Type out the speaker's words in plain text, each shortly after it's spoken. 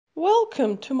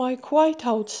Welcome to my quite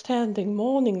outstanding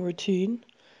morning routine.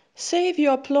 Save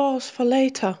your applause for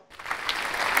later.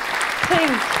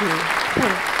 Thank you.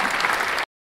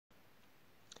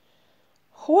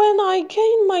 When I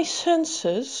gain my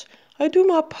senses, I do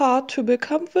my part to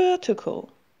become vertical.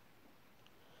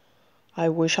 I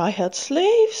wish I had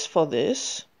slaves for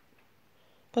this,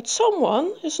 but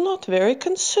someone is not very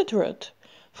considerate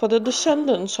for the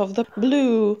descendants of the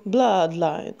blue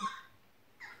bloodline.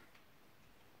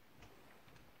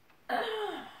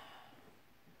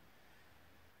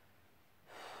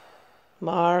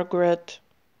 Margaret.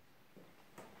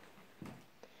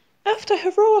 After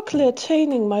heroically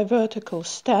attaining my vertical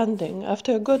standing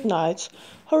after a good night's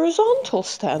horizontal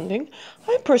standing,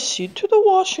 I proceed to the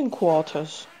washing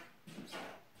quarters.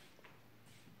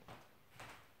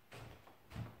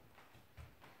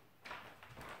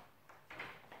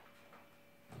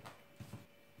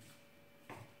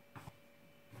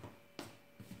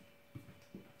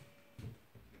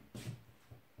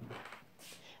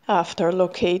 After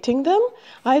locating them,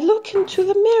 I look into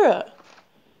the mirror.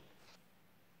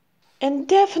 And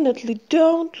definitely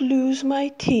don't lose my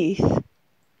teeth.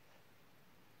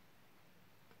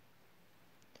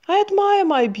 I admire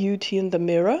my beauty in the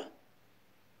mirror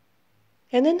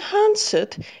and enhance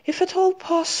it, if at all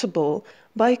possible,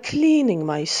 by cleaning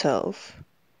myself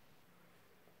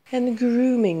and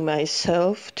grooming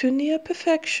myself to near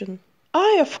perfection.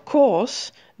 I, of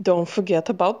course, don't forget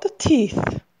about the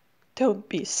teeth. Don't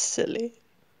be silly.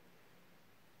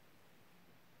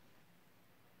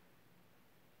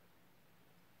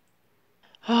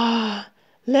 Ah,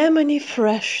 lemony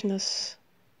freshness.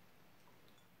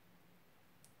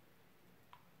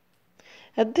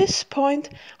 At this point,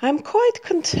 I'm quite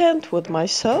content with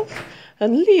myself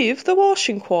and leave the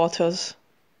washing quarters.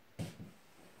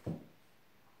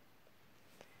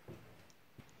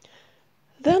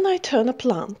 Then I turn a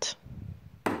plant.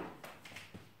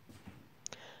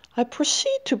 I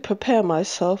proceed to prepare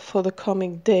myself for the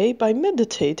coming day by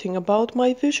meditating about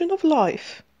my vision of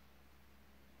life.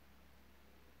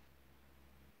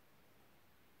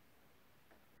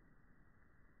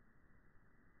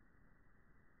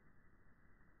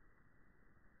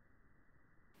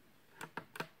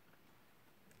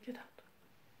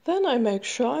 Then I make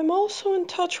sure I'm also in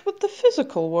touch with the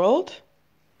physical world.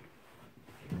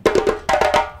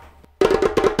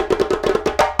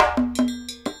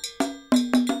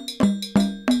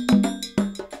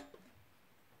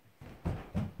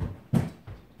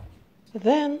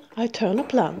 Then I turn a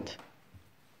plant.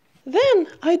 Then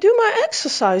I do my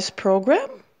exercise program.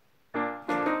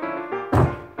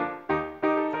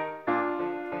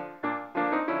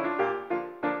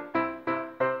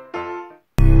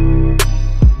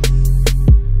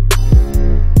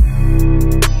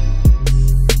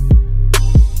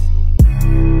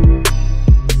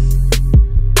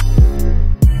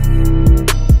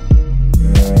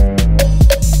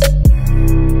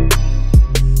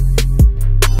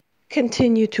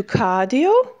 Continue to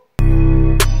cardio?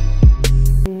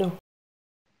 No.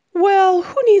 Well,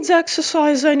 who needs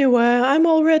exercise anyway? I'm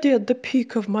already at the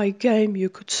peak of my game, you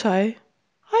could say.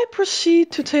 I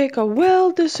proceed to take a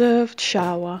well-deserved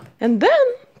shower. And then,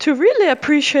 to really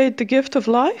appreciate the gift of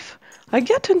life, I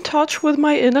get in touch with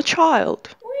my inner child.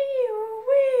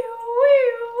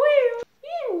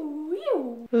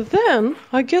 Then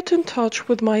I get in touch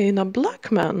with my inner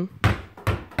black man.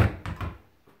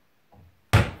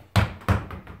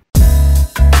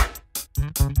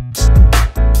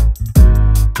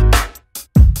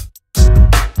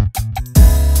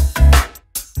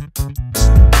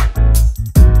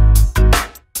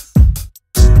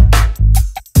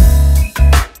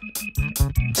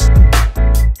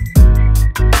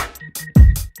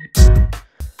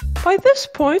 By this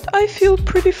point, I feel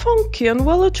pretty funky and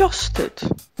well adjusted.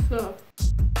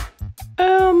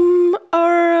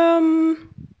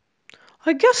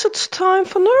 I guess it's time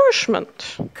for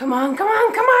nourishment. Come on, come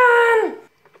on, come on!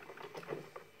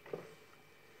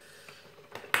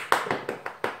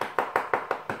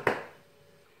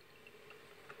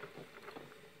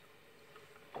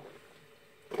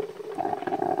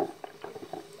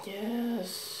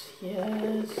 Yes,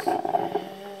 yes, yes.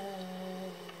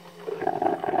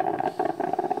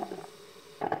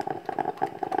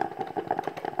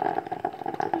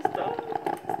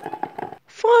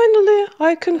 Finally,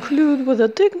 I conclude with a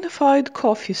dignified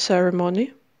coffee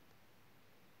ceremony.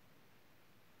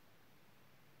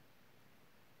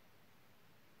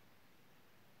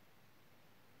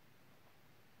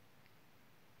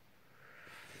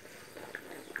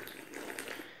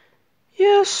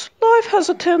 Yes, life has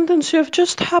a tendency of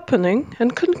just happening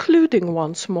and concluding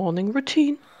one's morning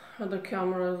routine. The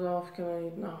camera is off, can I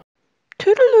eat now?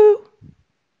 Toodaloo!